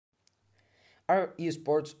Are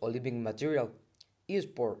esports Olympic material?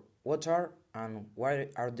 Esport, what are and why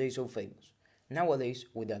are they so famous? Nowadays,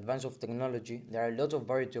 with the advance of technology, there are a lot of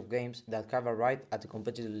variety of games that have arrived at a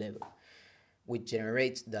competitive level, which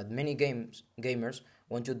generates that many gamers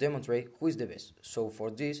want to demonstrate who is the best. So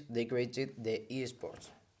for this, they created the esports.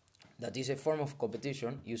 That is a form of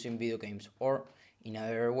competition using video games or, in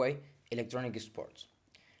another way, electronic sports.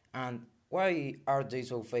 And why are they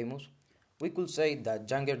so famous? We could say that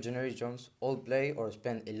younger generations all play or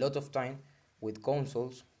spend a lot of time with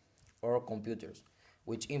consoles or computers,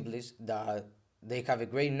 which implies that they have a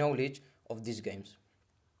great knowledge of these games.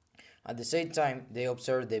 At the same time, they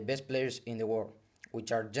observe the best players in the world,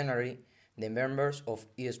 which are generally the members of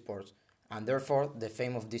esports, and therefore the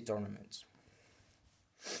fame of these tournaments.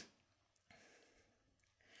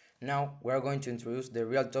 Now we are going to introduce the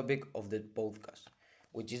real topic of the podcast,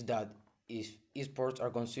 which is that if esports are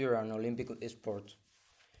considered an Olympic sport.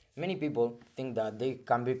 Many people think that they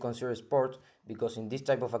can be considered sport because in this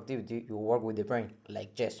type of activity you work with the brain,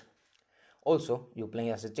 like chess. Also, you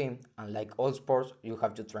play as a team, and like all sports, you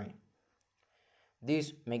have to train.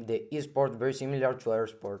 This makes the esport very similar to other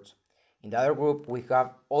sports. In the other group, we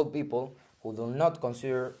have old people who do not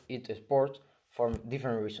consider it a sport for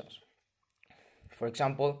different reasons. For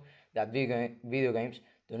example, that video games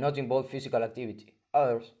do not involve physical activity.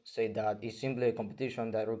 Others say that it's simply a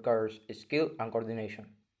competition that requires skill and coordination.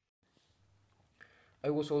 I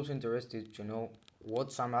was also interested to know what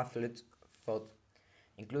some athletes thought,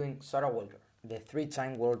 including Sarah Walker, the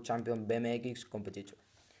three-time world champion BMX competitor,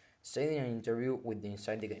 said in an interview with the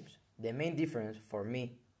Inside the Games. The main difference for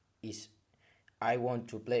me is I want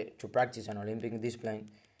to practice an Olympic discipline.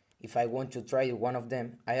 If I want to try one of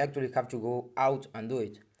them, I actually have to go out and do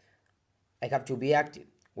it. I have to be active.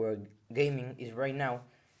 Where gaming is right now,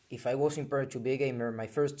 if I was impaired to be a gamer, my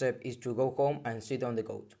first step is to go home and sit on the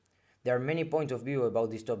couch. There are many points of view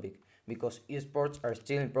about this topic because esports are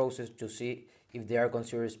still in process to see if they are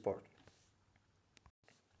considered sport.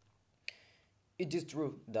 It is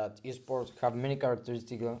true that esports have many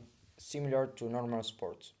characteristics similar to normal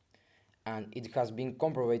sports, and it has been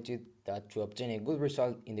comprobated that to obtain a good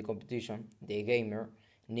result in the competition, the gamer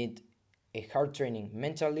need a hard training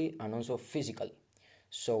mentally and also physically,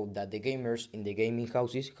 so that the gamers in the gaming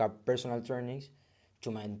houses have personal trainings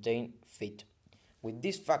to maintain fit. With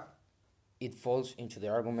this fact, it falls into the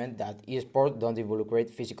argument that esports don't involucrate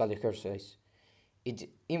physical exercise. It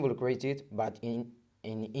involucrates but in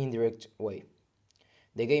an indirect way.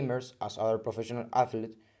 The gamers, as other professional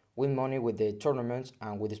athletes, win money with the tournaments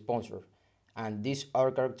and with the sponsors, and these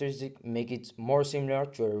other characteristics make it more similar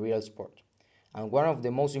to a real sport. And one of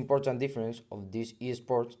the most important differences of these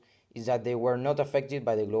esports is that they were not affected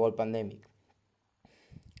by the global pandemic,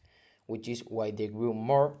 which is why they grew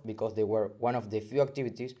more because they were one of the few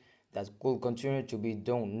activities that could continue to be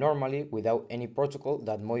done normally without any protocol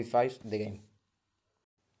that modifies the game.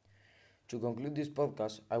 To conclude this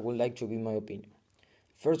podcast, I would like to give my opinion.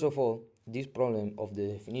 First of all, this problem of the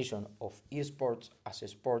definition of esports as a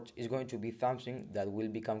sport is going to be something that will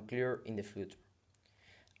become clear in the future.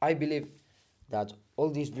 I believe that all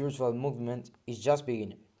this virtual movement is just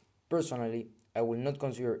beginning. Personally, I will not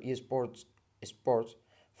consider esports a sport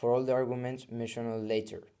for all the arguments mentioned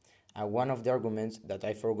later. And one of the arguments that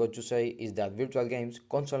I forgot to say is that virtual games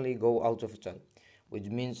constantly go out of style, which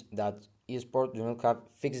means that esports do not have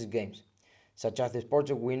fixed games, such as the sports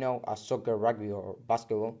we know as soccer, rugby, or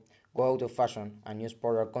basketball, go out of fashion and new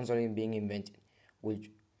sports are constantly being invented, which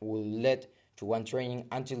will lead to one training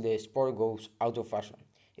until the sport goes out of fashion.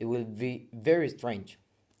 It will be very strange.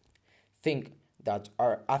 Think that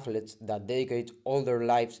are athletes that dedicate all their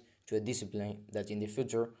lives to a discipline that in the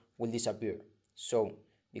future will disappear. So,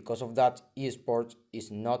 because of that, esports is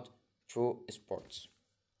not true sports.